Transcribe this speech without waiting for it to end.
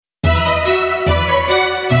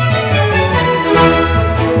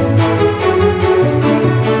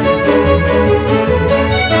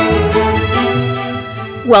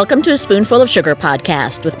Welcome to A Spoonful of Sugar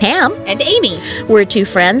podcast with Pam and Amy. We're two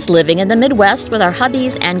friends living in the Midwest with our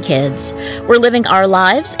hubbies and kids. We're living our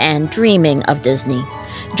lives and dreaming of Disney.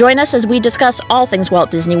 Join us as we discuss all things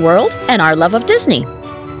Walt Disney World and our love of Disney.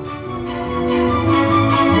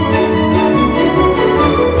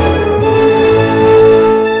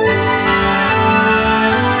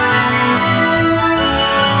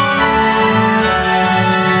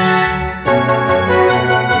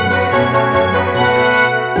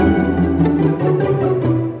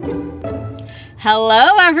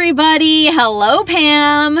 Hello, everybody. Hello,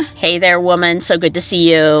 Pam. Hey there, woman. So good to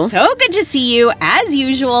see you. So good to see you, as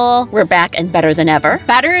usual. We're back and better than ever.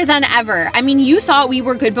 Better than ever. I mean, you thought we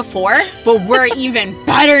were good before, but we're even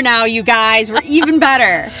better now, you guys. We're even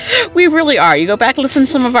better. We really are. You go back and listen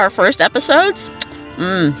to some of our first episodes.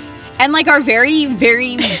 And like our very,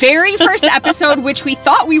 very, very first episode, which we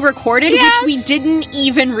thought we recorded, Yes. which we didn't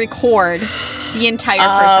even record the entire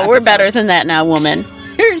first episode. We're better than that now, woman.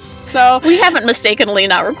 We haven't mistakenly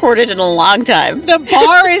not recorded in a long time. The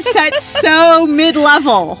bar is set so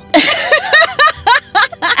mid-level.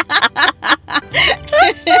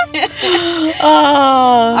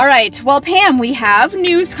 All right. Well, Pam, we have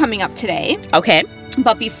news coming up today. Okay.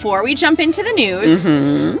 But before we jump into the news,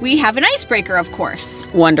 we have an icebreaker, of course.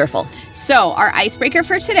 Wonderful. So our icebreaker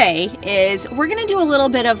for today is we're going to do a little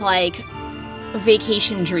bit of like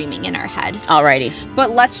vacation dreaming in our head. Alrighty.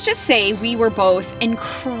 But let's just say we were both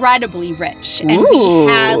incredibly rich and Ooh. we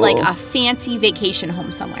had like a fancy vacation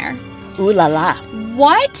home somewhere. Ooh la la.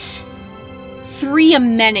 What 3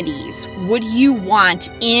 amenities would you want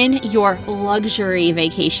in your luxury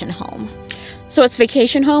vacation home? So it's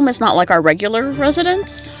vacation home? It's not like our regular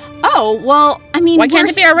residence? Oh, well, I mean... Why can't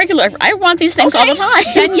it be our regular? I want these things all the time.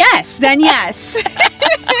 Then yes.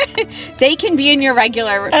 They can be in your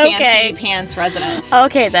regular fancy pants residence.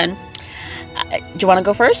 Okay, then. Do you want to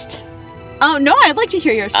go first? Oh, no, I'd like to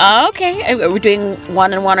hear yours first. Okay. Are we doing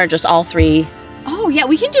one and one or just all three? Oh, yeah,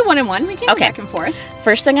 we can do 1 and 1. We can go back and forth.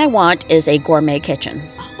 First thing I want is a gourmet kitchen.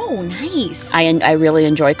 Oh, nice. I really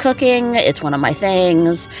enjoy cooking. It's one of my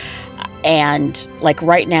things. And like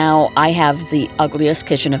right now, I have the ugliest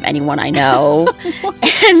kitchen of anyone I know.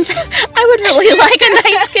 And I would really like a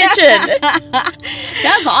nice kitchen.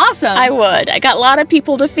 That's awesome. I would. I got a lot of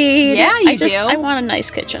people to feed. Yeah, you do. I want a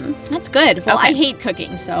nice kitchen. That's good. Well, Okay. I hate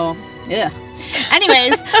cooking, so ugh.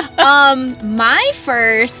 Anyways, my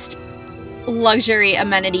first luxury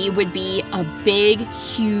amenity would be a big,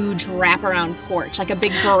 huge wraparound porch, like a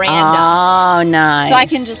big veranda. Oh, nice. So I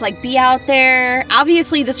can just like be out there.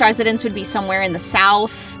 Obviously, this residence would be somewhere in the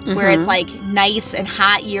south where it's like nice and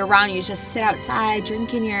hot year round. You just sit outside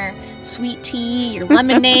drinking your sweet tea, your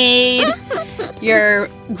lemonade, your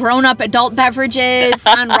grown-up adult beverages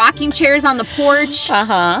on rocking chairs on the porch.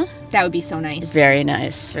 Uh-huh. That would be so nice. Very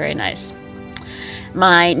nice. Very nice.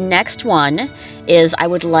 My next one is I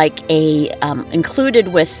would like included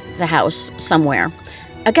with the house somewhere,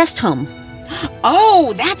 a guest home.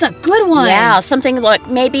 Oh, that's a good one. Yeah, something like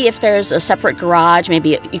maybe if there's a separate garage,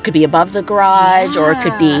 maybe it could be above the garage or it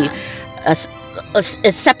could be a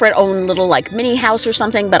separate own little like mini house or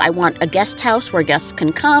something, but I want a guest house where guests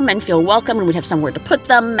can come and feel welcome and we'd have somewhere to put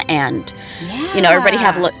them and, everybody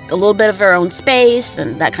have a little bit of their own space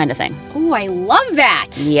and that kind of thing. Oh, I love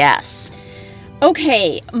that. Yes.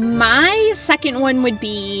 Okay, my second one would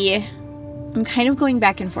be, I'm kind of going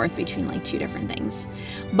back and forth between like 2 different things,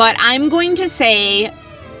 but I'm going to say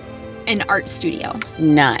an art studio.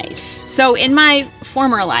 Nice. So in my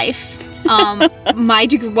former life, I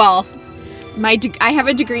have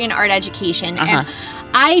a degree in art education, and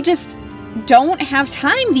I just don't have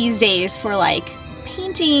time these days for like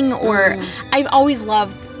painting or I've always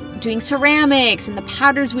loved doing ceramics and the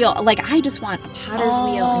potter's wheel. Like I just want a potter's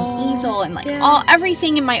wheel, an easel, and like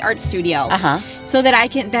everything in my art studio, so that I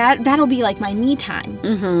can that'll be like my me time.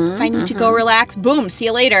 If I need to go relax, boom, see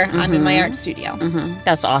you later. I'm in my art studio.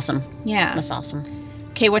 That's awesome. Yeah, that's awesome.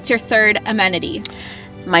 Okay, what's your third amenity?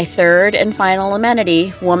 My third and final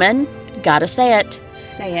amenity, woman, gotta say it.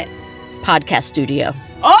 Say it. Podcast studio.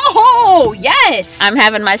 Oh yes! I'm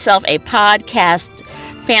having myself a podcast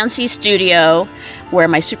fancy studio where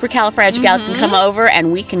my supercalifragilistic can come over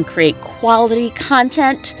and we can create quality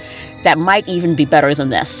content that might even be better than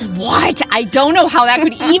this. What? I don't know how that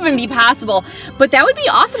could even be possible, but that would be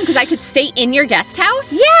awesome because I could stay in your guest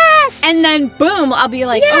house. Yes! And then boom, I'll be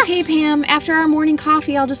like, okay, Pam, after our morning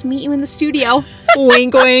coffee, I'll just meet you in the studio.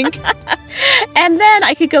 Wink, wink. And then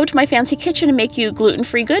I could go to my fancy kitchen and make you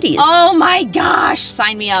gluten-free goodies. Oh my gosh,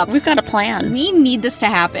 sign me up. We've got a plan. We need this to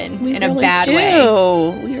happen in a bad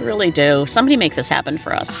way. We We really do. Somebody make this happen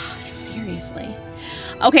for us. Oh, seriously.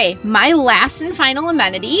 Okay, my last and final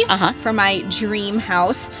amenity Uh-huh. for my dream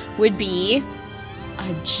house would be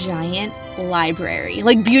a giant library,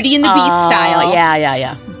 like Beauty and the Beast style.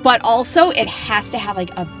 Yeah. But also, it has to have like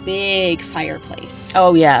a big fireplace.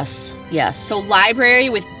 Oh, yes. So library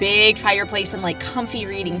with big fireplace and like comfy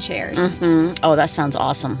reading chairs. Oh, that sounds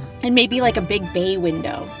awesome. And maybe like a big bay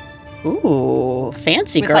window Ooh,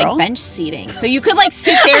 fancy with girl. like bench seating. So you could like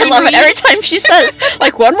sit there I and love read. it. Every time she says,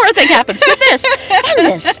 like, one more thing happens with this, and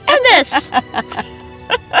this, and this.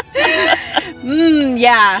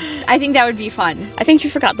 Yeah, I think that would be fun. I think you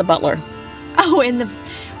forgot the butler. Oh, and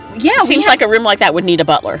Seems like a room like that would need a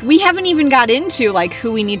butler. we haven't even got into like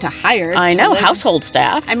who we need to hire. I to know, live. household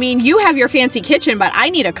staff. I mean, you have your fancy kitchen, but I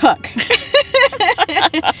need a cook.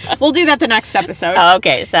 We'll do that the next episode.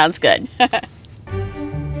 Okay, sounds good.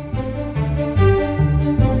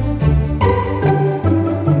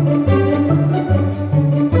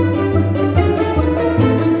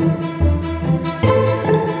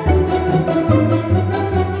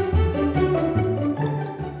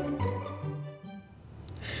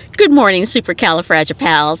 Good morning,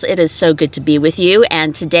 Supercalifragipals. It is so good to be with you.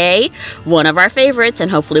 And today, one of our favorites,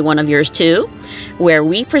 and hopefully one of yours too, where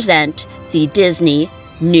we present the Disney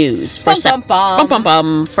news for,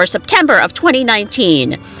 for September of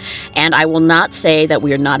 2019. And I will not say that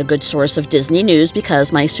we are not a good source of Disney news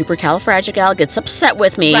because my Supercalifragigal gets upset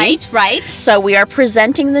with me. Right. So we are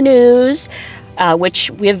presenting the news,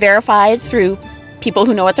 which we have verified through people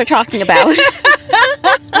who know what they're talking about.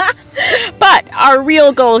 But our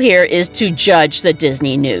real goal here is to judge the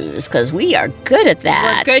Disney news because we are good at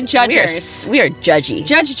that. We're good judgers. We are judgy.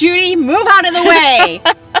 Judge Judy, move out of the way.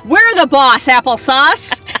 We're the boss,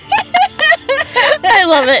 applesauce. I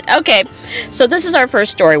love it. Okay, so this is our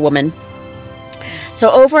first story, woman. So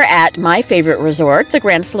over at my favorite resort, the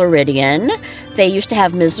Grand Floridian, they used to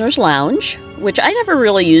have Misner's Lounge, which I never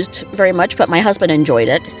really used very much, but my husband enjoyed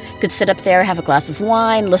it. Could sit up there, have a glass of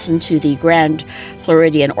wine, listen to the Grand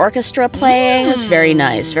Floridian Orchestra playing. It's very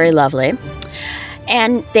nice, very lovely.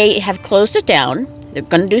 And they have closed it down. They're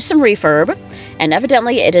going to do some refurb, and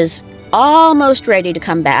evidently it is almost ready to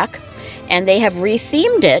come back. And they have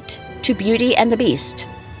rethemed it to Beauty and the Beast.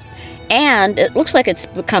 And it looks like it's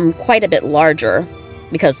become quite a bit larger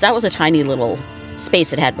because that was a tiny little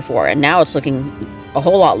space it had before, and now it's looking a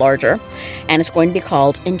whole lot larger. And it's going to be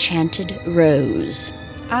called Enchanted Rose.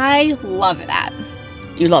 I love that.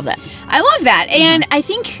 You love that? I love that. And I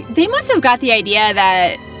think they must have got the idea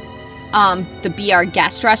that the Be Our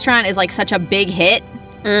Guest restaurant is like such a big hit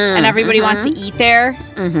and everybody wants to eat there.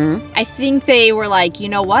 I think they were like, you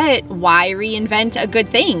know what? Why reinvent a good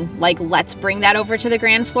thing? Like, let's bring that over to the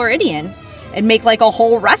Grand Floridian and make like a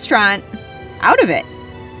whole restaurant out of it.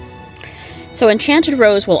 So Enchanted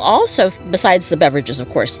Rose will also, besides the beverages, of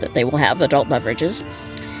course, that they will have, adult beverages,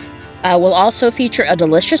 will also feature a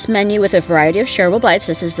delicious menu with a variety of shareable bites.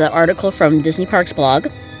 This is the article from Disney Parks blog.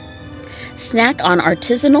 Snack on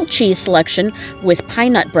artisanal cheese selection with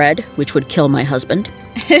pine nut bread, which would kill my husband,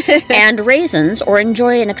 and raisins, or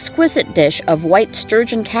enjoy an exquisite dish of white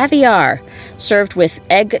sturgeon caviar served with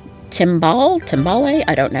egg timbale,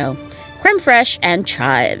 I don't know, creme fraiche, and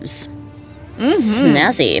chives.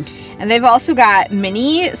 Snazzy. And they've also got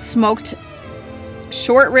mini smoked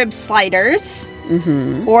short rib sliders,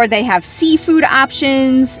 or they have seafood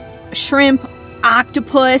options, shrimp,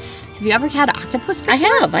 octopus. Have you ever had octopus before? I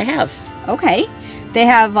have. Okay. They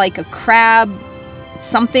have like a crab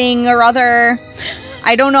something or other.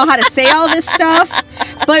 I don't know how to say all this stuff.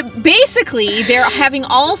 But basically, they're having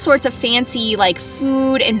all sorts of fancy like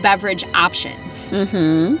food and beverage options.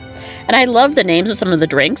 And I love the names of some of the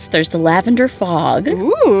drinks. There's the Lavender Fog.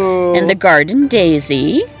 Ooh. And the Garden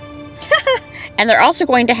Daisy. And they're also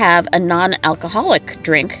going to have a non-alcoholic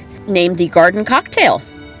drink named the Garden Cocktail.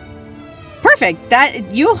 Perfect.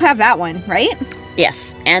 That you'll have that one, right?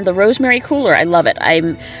 Yes. And the Rosemary Cooler. I love it.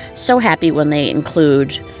 I'm so happy when they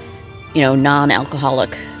include,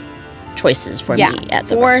 non-alcoholic choices for me at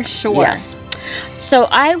the restaurant. For sure. Yes. So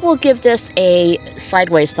I will give this a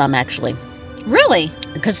sideways thumb, actually. Really?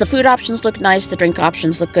 Because the food options look nice, the drink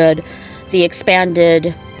options look good, the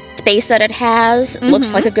expanded space that it has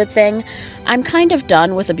looks like a good thing. I'm kind of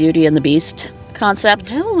done with the Beauty and the Beast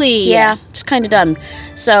concept. Really? Yeah, just kind of done.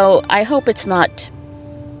 So I hope it's not,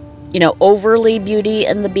 overly Beauty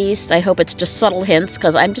and the Beast. I hope it's just subtle hints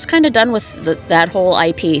because I'm just kind of done with that whole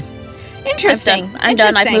IP. Interesting. I'm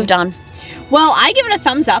done. I've moved on. Well, I give it a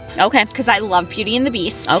thumbs up. Okay. Because I love Beauty and the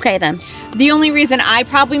Beast. Okay, then. The only reason I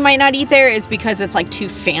probably might not eat there is because it's like too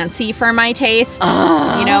fancy for my taste.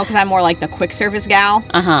 Because I'm more like the quick service gal.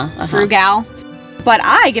 Frugal. But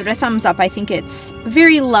I give it a thumbs up. I think it's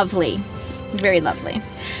very lovely. Very lovely.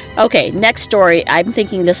 Okay, next story. I'm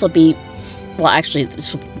thinking this will be, well, actually,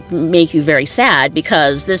 this will make you very sad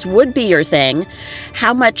because this would be your thing.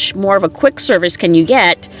 How much more of a quick service can you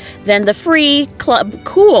get than the free Club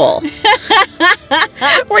Cool?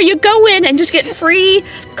 Where you go in and just get free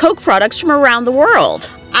Coke products from around the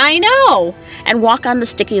world. I know. And walk on the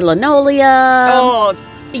sticky linoleum. Oh,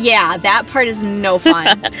 yeah, that part is no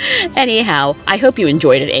fun. Anyhow, I hope you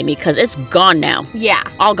enjoyed it, Amy, because it's gone now. Yeah.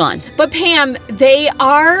 All gone. But Pam,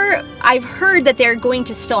 I've heard that they're going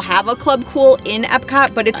to still have a Club Cool in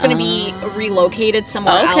Epcot, but it's going to be relocated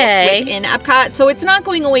somewhere else within Epcot. So it's not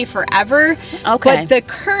going away forever. Okay. But the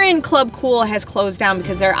current Club Cool has closed down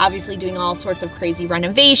because they're obviously doing all sorts of crazy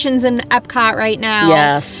renovations in Epcot right now.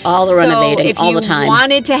 Yes, all the renovating, all the time. If you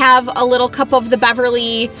wanted to have a little cup of the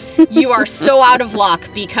Beverly, you are so out of luck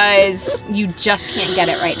because you just can't get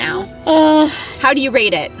it right now. How do you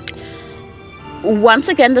rate it? Once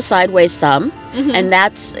again, the sideways thumb. And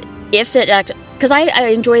that's if it because I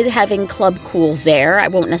enjoy having Club Cool there. I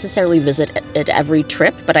won't necessarily visit it every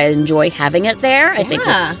trip, but I enjoy having it there. I think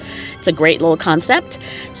it's a great little concept.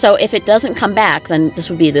 So if it doesn't come back, then this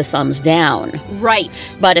would be the thumbs down.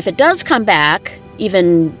 Right. But if it does come back,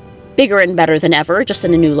 even bigger and better than ever, just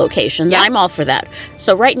in a new location, then I'm all for that.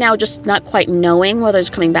 So right now, just not quite knowing whether it's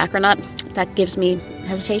coming back or not, that gives me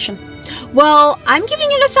hesitation. Well, I'm giving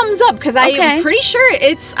it a thumbs up because I'm pretty sure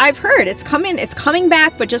I've heard it's coming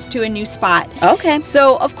back, but just to a new spot. Okay.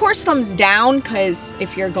 So, of course, thumbs down because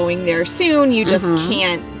if you're going there soon, you just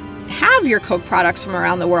can't have your Coke products from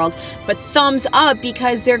around the world. But thumbs up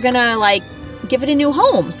because they're going to, give it a new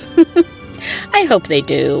home. I hope they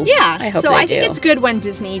do. Yeah. I hope I think it's good when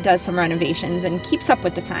Disney does some renovations and keeps up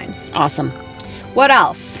with the times. Awesome. What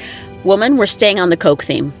else? Woman, we're staying on the Coke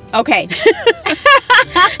theme. Okay.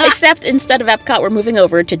 Except instead of Epcot, we're moving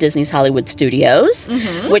over to Disney's Hollywood Studios,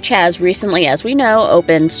 which has recently, as we know,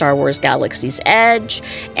 opened Star Wars Galaxy's Edge,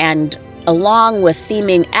 and along with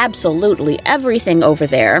theming absolutely everything over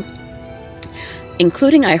there,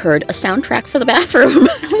 including, I heard, a soundtrack for the bathroom.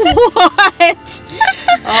 What?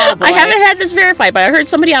 Oh, boy. I haven't had this verified, but I heard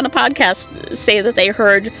somebody on a podcast say that they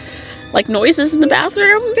heard noises in the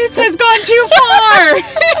bathroom. This has gone too far.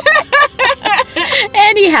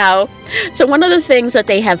 Anyhow, so one of the things that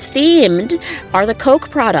they have themed are the Coke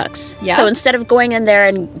products. Yeah. So instead of going in there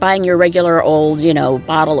and buying your regular old,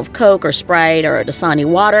 bottle of Coke or Sprite or a Dasani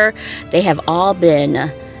water, they have all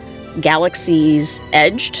been Galaxy's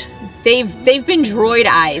edged. They've been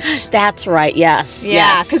droidized. That's right, yes.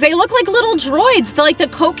 Yeah, because they look like little droids. The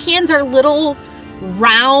Coke cans are little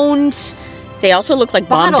round. They also look like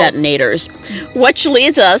bomb bottles. Detonators, which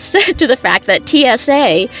leads us to the fact that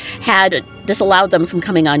TSA had disallowed them from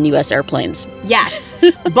coming on U.S. airplanes. Yes,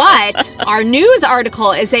 but our news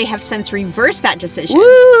article is they have since reversed that decision.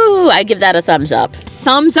 Woo! I give that a thumbs up.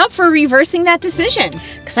 Thumbs up for reversing that decision.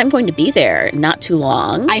 Because I'm going to be there not too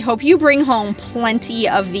long. I hope you bring home plenty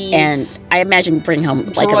of these. And I imagine bring home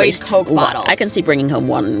at droid least Coke bottles. I can see bringing home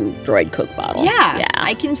one droid Coke bottle. Yeah.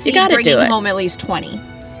 I can see gotta bringing do it. home at least 20.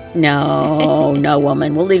 No,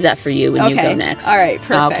 woman. We'll leave that for you when you go next. All right,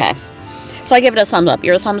 perfect. Okay. So I give it a thumbs up.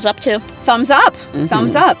 You're a thumbs up too? Thumbs up.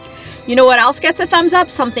 Thumbs up. You know what else gets a thumbs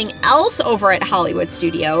up? Something else over at Hollywood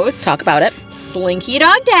Studios. Talk about it. Slinky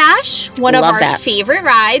Dog Dash, one of our favorite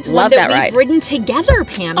rides. Love one that we've ridden together,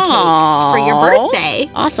 Pancakes, for your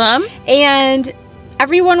birthday. Awesome. And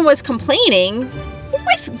everyone was complaining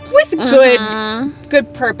with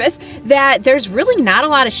good purpose that there's really not a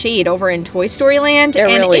lot of shade over in Toy Story Land. There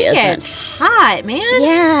really isn't. Gets hot, man.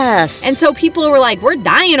 Yes. And so people were like, we're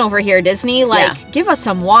dying over here, Disney. Give us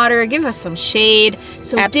some water, give us some shade.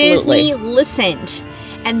 So Absolutely. Disney listened.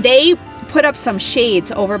 And they put up some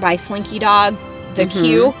shades over by Slinky Dog, the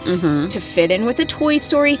queue, to fit in with the Toy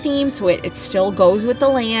Story theme so it still goes with the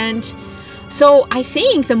land. So I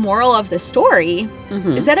think the moral of the story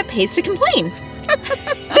is that it pays to complain.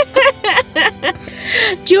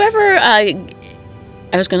 Do you ever, I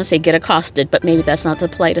was going to say get accosted, but maybe that's not the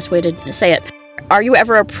politest way to say it. Are you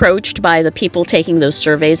ever approached by the people taking those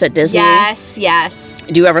surveys at Disney? Yes.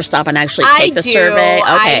 Do you ever stop and actually take the survey?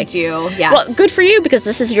 Okay. I do, yes. Well, good for you, because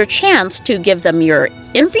this is your chance to give them your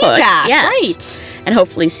input. Feedback, yes. right. And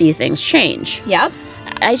hopefully see things change. Yep.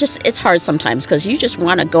 It's hard sometimes, because you just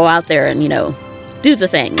want to go out there and, do the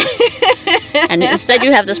things. And instead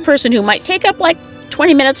you have this person who might take up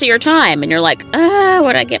 20 minutes of your time, and you're like,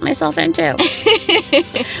 what did I get myself into?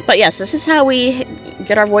 But yes, this is how we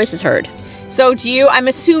get our voices heard. So I'm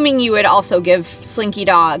assuming you would also give Slinky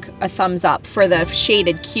Dog a thumbs up for the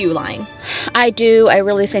shaded queue line. I do. I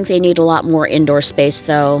really think they need a lot more indoor space,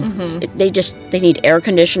 though. They need air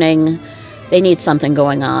conditioning. they need something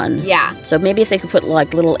going on. Yeah. So maybe if they could put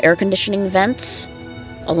like little air conditioning vents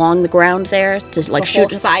along the ground there to like The whole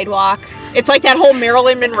shoot. sidewalk. It's like that whole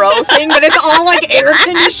Marilyn Monroe thing, but it's all like air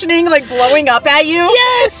conditioning, like blowing up at you.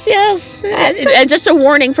 Yes, yes. And just a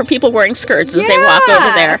warning for people wearing skirts as they walk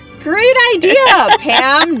over there. Great idea,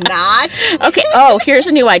 Pam. Not. Okay. Oh, here's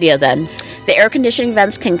a new idea then. The air conditioning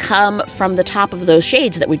vents can come from the top of those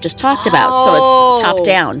shades that we just talked about. So it's top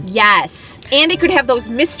down. Yes. And it could have those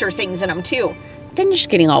mister things in them too. Then you're just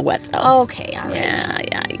getting all wet though. Okay, all right.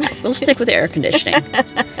 Yeah. We'll stick with the air conditioning.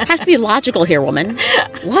 Have to be logical here, woman.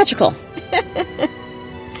 Logical.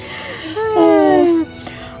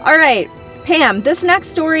 All right, Pam, this next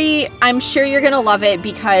story, I'm sure you're going to love it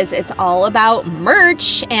because it's all about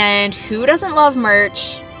merch. And who doesn't love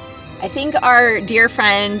merch? I think our dear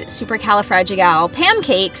friend, Supercalifragilistic Pam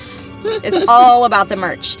Cakes, is all about the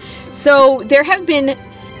merch. So there have been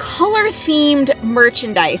color-themed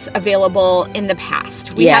merchandise available in the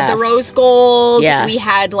past. We had the rose gold. Yes. We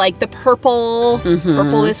had like the purple. Mm-hmm.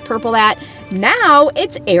 Purple this, purple that. Now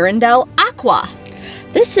it's Arendelle Aqua.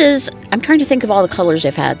 This is, I'm trying to think of all the colors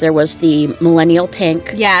they've had. There was the millennial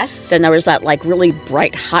pink. Yes. Then there was that like really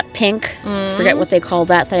bright hot pink. Forget what they call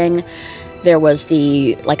that thing. There was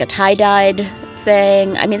the like a tie-dyed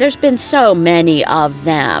thing. I mean, there's been so many of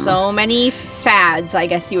them. So many fads, I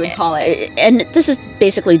guess you would call it. And this is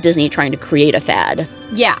basically Disney trying to create a fad,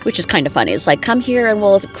 Yeah. which is kind of funny. It's like, come here and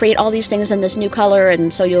we'll create all these things in this new color,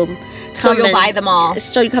 and so you'll buy them all.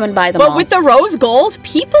 So you come and buy them all. But with the rose gold,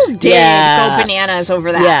 people did go bananas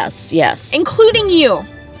over that. Yes. Including you.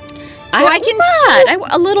 So I can see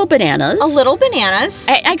a little bananas. a little bananas.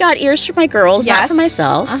 I got ears for my girls, not for Yes.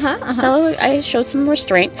 myself. Uh-huh. So I showed some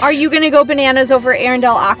restraint. Are you going to go bananas over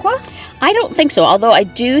Arendelle Aqua? I don't think so, although I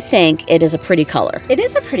do think it is a pretty color. It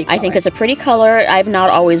is a pretty color. I think it's a pretty color. I've not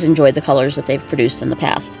always enjoyed the colors that they've produced in the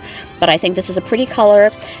past, but I think this is a pretty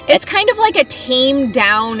color. It's kind of like a tamed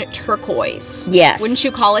down turquoise. Yes. Wouldn't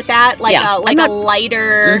you call it that? Like Yeah. a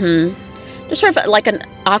lighter. Mm-hmm. Just sort of like an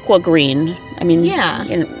aqua green. I mean, Yeah.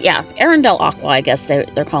 Arendelle Aqua, I guess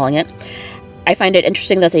they're calling it. I find it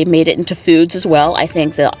interesting that they made it into foods as well. I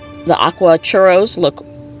think the aqua churros look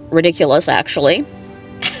ridiculous, actually.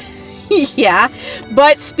 Yeah.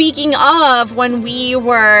 But speaking of, when we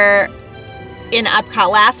were in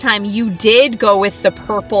Epcot last time, you did go with the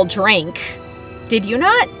purple drink. Did you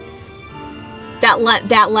not?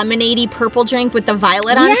 That lemonade-y purple drink with the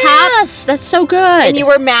violet on top? Yes, that's so good. And you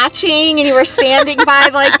were matching, and you were standing by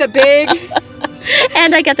like the big...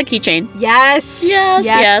 And I got the keychain. Yes.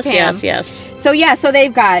 Yes. So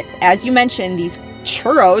they've got, as you mentioned, these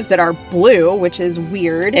churros that are blue, which is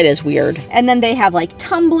weird. It is weird. And then they have like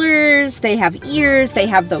tumblers, they have ears, they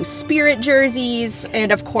have those spirit jerseys,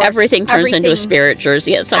 and of course Everything turns into a spirit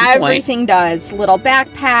jersey at some point. Everything does. Little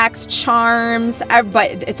backpacks, charms,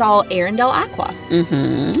 but it's all Arendelle Aqua.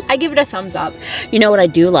 Mm-hmm. I give it a thumbs up. You know what I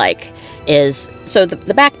do like is, so the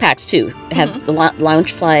backpacks too have the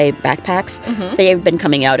Loungefly backpacks. Mm-hmm. They've been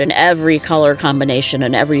coming out in every color combination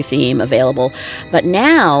and every theme available. But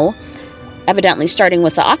now, evidently starting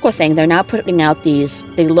with the aqua thing, they're now putting out these,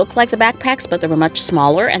 they look like the backpacks, but they're much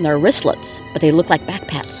smaller, and they're wristlets, but they look like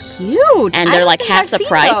backpacks. Cute. And they're like half the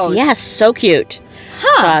price. Those. Yes, so cute.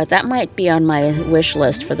 Huh. So that might be on my wish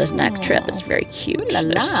list for this next trip. It's very cute. Ooh la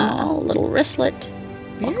They're la. small little wristlet.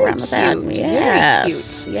 Walk Very around with that. cute.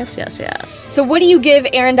 Yes. Very Yes. So what do you give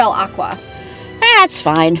Arendelle Aqua? That's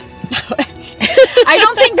fine. I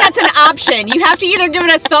don't think that's an option. You have to either give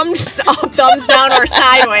it a thumbs up, thumbs down, or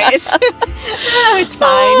sideways. Oh, it's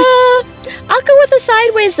fine. I'll go with a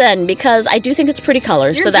sideways then, because I do think it's a pretty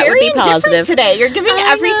color, You're so that would very be positive. indifferent today. You're giving I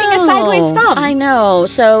everything a know. sideways thumb. I know.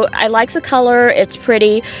 So I like the color. It's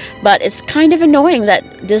pretty, but it's kind of annoying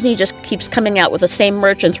that Disney just keeps coming out with the same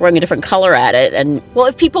merch and throwing a different color at it. And Well,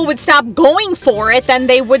 if people would stop going for it, then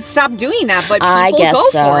they would stop doing that. But people I guess go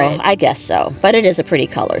so. for it. I guess so. But it is a pretty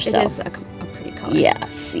color. It So is a pretty color.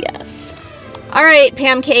 yes. All right,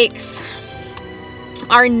 Pam Cakes.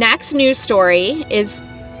 Our next news story is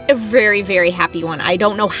a very, very happy one. I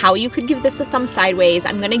don't know how you could give this a thumb sideways.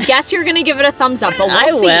 I'm going to guess you're going to give it a thumbs up, but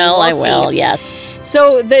we'll see. I We'll will. see. Yes.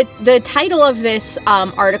 So the title of this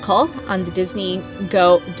article on the Disney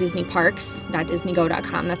Parks, not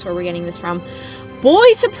DisneyGo.com, that's where we're getting this from.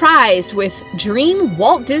 Boy surprised with dream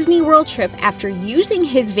Walt Disney World trip after using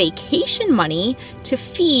his vacation money to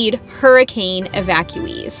feed hurricane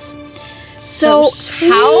evacuees. So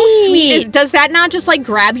how sweet does that not just like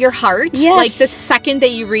grab your heart? Yes. Like the second that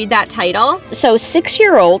you read that title? So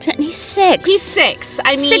 6-year-old, and he's 6. He's 6.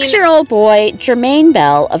 I mean, 6-year-old boy, Jermaine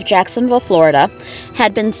Bell of Jacksonville, Florida,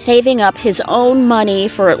 had been saving up his own money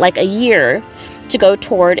for like a year to go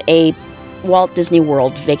toward a Walt Disney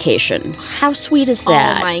World vacation. How sweet is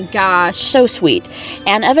that? Oh my gosh. So sweet.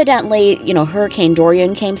 And evidently, Hurricane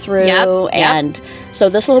Dorian came through. Yep. And so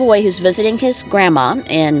this little boy who's visiting his grandma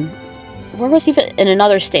in, where was he? In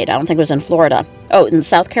another state. I don't think it was in Florida. Oh, in the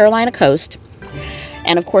South Carolina coast.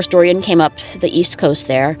 And of course, Dorian came up the East Coast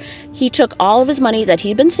there. He took all of his money that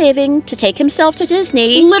he'd been saving to take himself to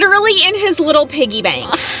Disney. Literally in his little piggy bank.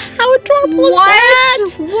 How adorable is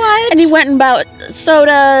that? What? And he went and bought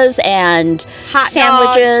sodas and Hot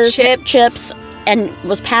sandwiches, dogs, chips, and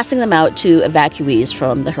was passing them out to evacuees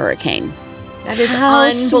from the hurricane. That is How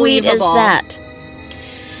sweet unbelievable. is that?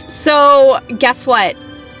 So, guess what?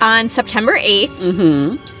 On September 8th,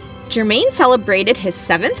 Mm-hmm. Jermaine celebrated his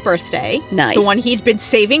 7th birthday. Nice. The one he'd been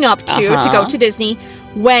saving up to go Uh-huh. to Disney,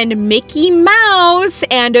 when Mickey Mouse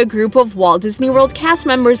and a group of Walt Disney World cast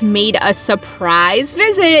members made a surprise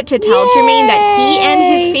visit to tell Jermaine that he and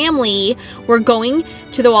his Yay. family were going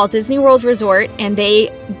to the Walt Disney World Resort, and they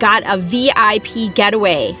got a VIP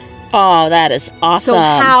getaway. Oh, that is awesome. So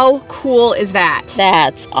how cool is that?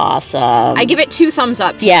 That's awesome. I give it 2 thumbs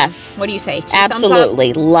up. Yes. What do you say? 2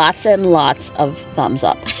 Absolutely. Lots and lots of thumbs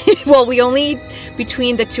up. thumbs up? Well, we only,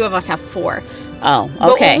 between the 2 of us, have 4. Oh,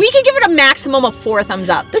 But okay. we can give it a maximum of 4 thumbs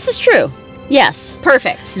up. This is true. Yes.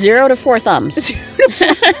 Perfect. 0 to 4 thumbs. We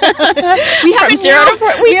have From a 0 to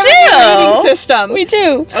 4. We have a new rating do. system. We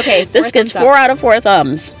do. Okay, This 4 gets thumbs up. 4 out of 4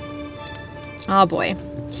 thumbs. Oh boy.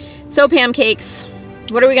 So pancakes.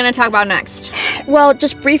 What are we going to talk about next? Well,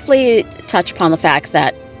 just briefly touch upon the fact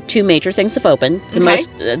that 2 major things have opened.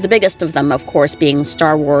 The biggest of them, of course, being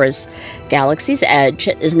Star Wars Galaxy's Edge,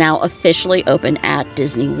 is now officially open at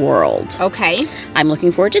Disney World. Okay. I'm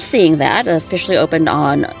looking forward to seeing that. It officially opened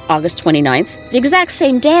on August 29th, the exact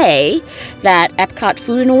same day that Epcot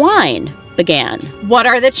Food and Wine began. What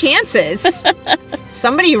are the chances?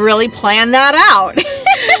 Somebody really planned that out.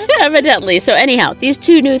 Evidently. So anyhow, these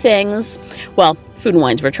 2 new things, well, Food and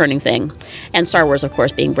Wine's returning thing, and Star Wars, of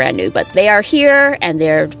course, being brand new, but they are here, and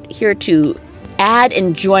they're here to add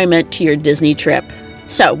enjoyment to your Disney trip.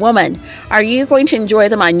 So, woman, are you going to enjoy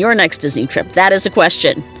them on your next Disney trip? That is a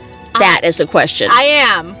question. That is a question. I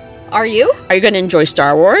am. Are you? Are you going to enjoy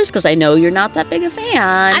Star Wars? Because I know you're not that big a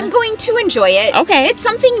fan. I'm going to enjoy it. Okay. It's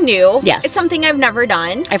something new. Yes. It's something I've never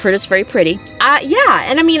done. I've heard it's very pretty. Yeah,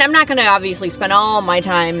 and I mean, I'm not going to obviously spend all my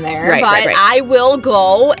time there, Right, but right. I will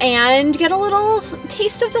go and get a little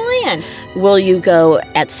taste of the land. Will you go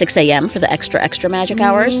at 6 a.m. for the extra magic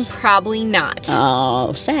hours? Probably not.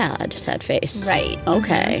 Oh, sad face. Right.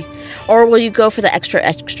 Okay. Or will you go for the extra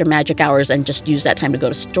magic hours and just use that time to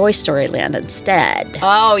go to Toy Story Land instead?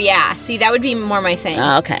 Oh, yeah. See, that would be more my thing.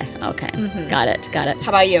 Okay. Mhm. Got it. How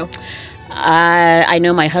about you? I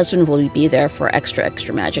know my husband will be there for extra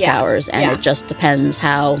magic Yeah, hours, and yeah. it just depends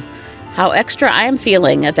how extra I am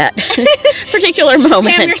feeling at that particular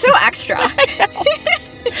moment. Pam, you're so extra.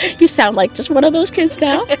 You sound like just one of those kids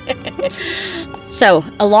now. So,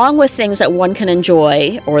 along with things that one can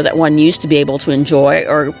enjoy, or that one used to be able to enjoy,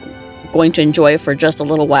 or going to enjoy for just a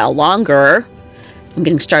little while longer, I'm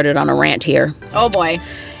getting started on a rant here. Oh, boy.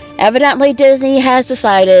 Evidently, Disney has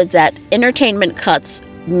decided that entertainment cuts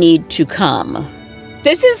need to come.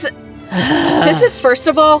 This is first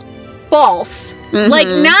of all false. Mhm. Like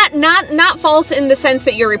not false in the sense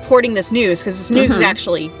that you're reporting this news, because this news is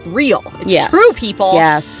actually real. It's Yes. true, people.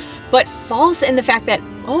 Yes. But false in the fact that,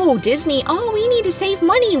 oh, Disney, we need to save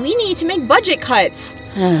money. We need to make budget cuts.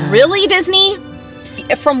 Really, Disney?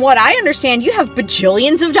 From what I understand, you have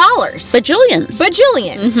bajillions of dollars. Bajillions.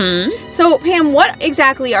 Bajillions. Mhm. So, Pam, what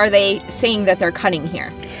exactly are they saying that they're cutting here?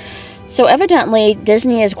 So evidently,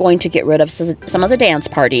 Disney is going to get rid of some of the dance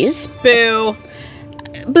parties. Boo.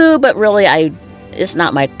 Boo, but really, it's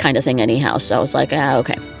not my kind of thing anyhow. So I was like,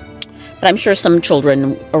 okay. But I'm sure some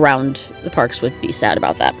children around the parks would be sad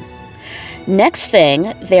about that. Next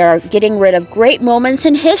thing, they're getting rid of great moments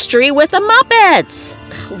in history with the Muppets.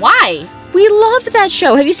 Why? We love that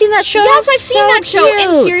show. Have you seen that show? Yes, I've seen that show.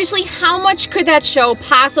 And cute. seriously, how much could that show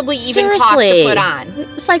possibly even cost to Seriously. put on?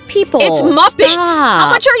 It's like people. It's Muppets. How Stop.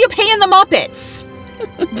 much are you paying the Muppets?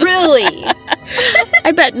 Really?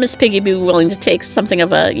 I bet Miss Piggy would be willing to take something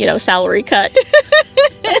of a, salary cut.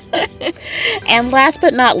 And last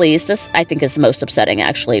but not least, this I think is the most upsetting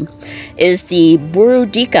actually, is the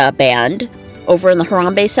Burudika band over in the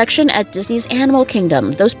Harambe section at Disney's Animal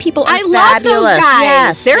Kingdom. Those people are I love fabulous. those guys.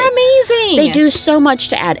 Yes. They're amazing. They do so much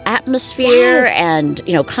to add atmosphere Yes. and,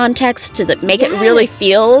 context to make it really Yes.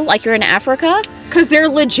 feel like you're in Africa. Because they're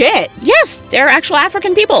legit. Yes, they're actual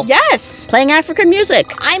African people. Yes. Playing African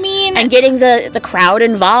music. I mean, And getting the crowd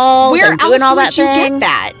involved where and doing else all would that you thing. get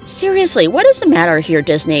that? Seriously, what is the matter here,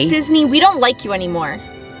 Disney? Disney, we don't like you anymore.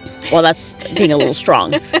 Well, that's being a little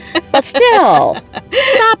strong. But still,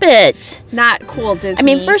 stop it. Not cool, Disney. I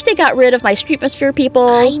mean, first they got rid of my Streetmosphere people.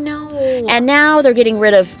 I know. And now they're getting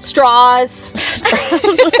rid of straws.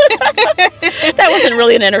 That wasn't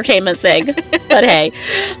really an entertainment thing. But hey.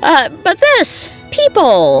 But this,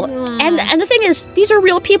 people. And the thing is, these are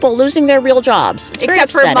real people losing their real jobs. It's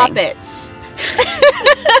Except for Muppets.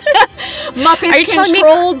 Muppets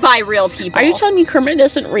controlled by real people. Are you telling me Kermit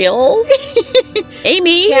isn't real?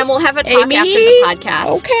 Amy? Yeah, we'll have a talk Amy? after the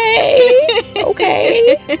podcast.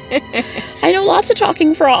 Okay. I know lots of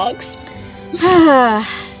talking frogs.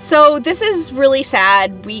 So this is really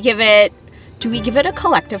sad. Do we give it a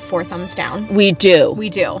collective 4 thumbs down? We do. We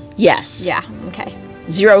do. Yes. Yeah, okay.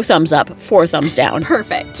 0 thumbs up, 4 thumbs down.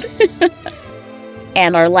 Perfect.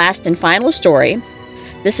 And our last and final story.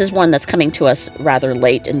 This is one that's coming to us rather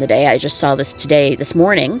late in the day. I just saw this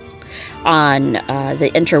morning on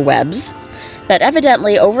the interwebs, that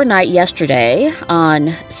evidently overnight yesterday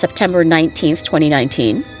on September 19th,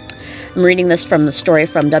 2019, I'm reading this from the story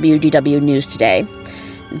from WDW News Today,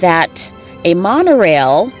 that a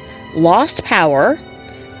monorail lost power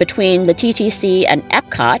between the TTC and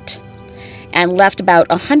Epcot and left about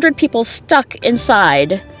 100 people stuck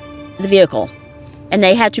inside the vehicle, and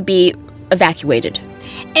they had to be evacuated.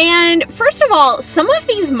 And first of all, some of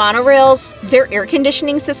these monorails, their air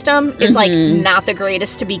conditioning system is like not the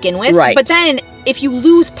greatest to begin with. Right. But then if you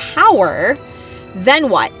lose power, then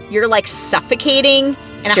what? You're like suffocating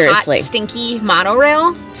in a hot, stinky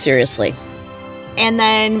monorail? Seriously. And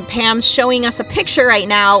then Pam's showing us a picture right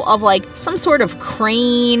now of like some sort of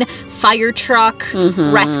crane, fire truck,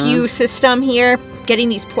 rescue system here, getting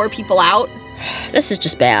these poor people out. This is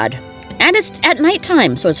just bad. And it's at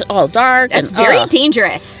nighttime, so it's all dark. That's very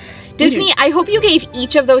dangerous. Disney, I hope you gave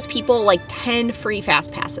each of those people like 10 free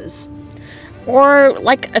fast passes. Or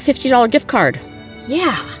like a $50 gift card.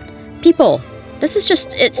 Yeah. People, this is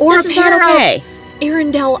just, this is not okay.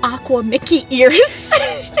 Arendelle Aqua Mickey ears.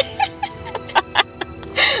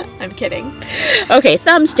 I'm kidding. Okay,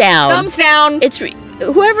 thumbs down. Thumbs down.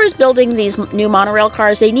 Whoever's building these new monorail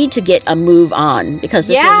cars, they need to get a move on, because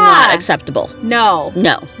this is not acceptable. No.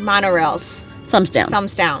 No. Monorails. Thumbs down.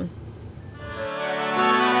 Thumbs down.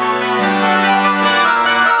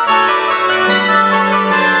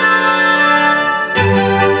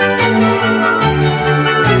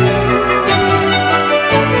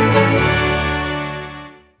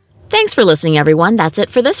 Thanks for listening, everyone. That's it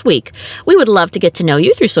for this week. We would love to get to know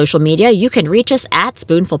you through social media. You can reach us at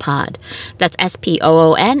SpoonfulPod. That's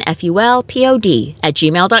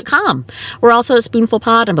SpoonfulPod@gmail.com. We're also at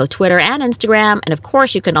SpoonfulPod on both Twitter and Instagram. And of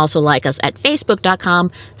course, you can also like us at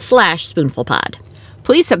Facebook.com/SpoonfulPod.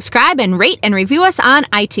 Please subscribe and rate and review us on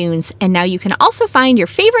iTunes. And now you can also find your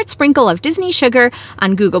favorite sprinkle of Disney sugar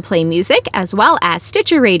on Google Play Music, as well as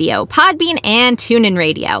Stitcher Radio, Podbean, and TuneIn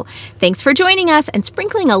Radio. Thanks for joining us and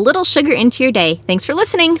sprinkling a little sugar into your day. Thanks for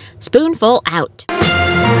listening. Spoonful out.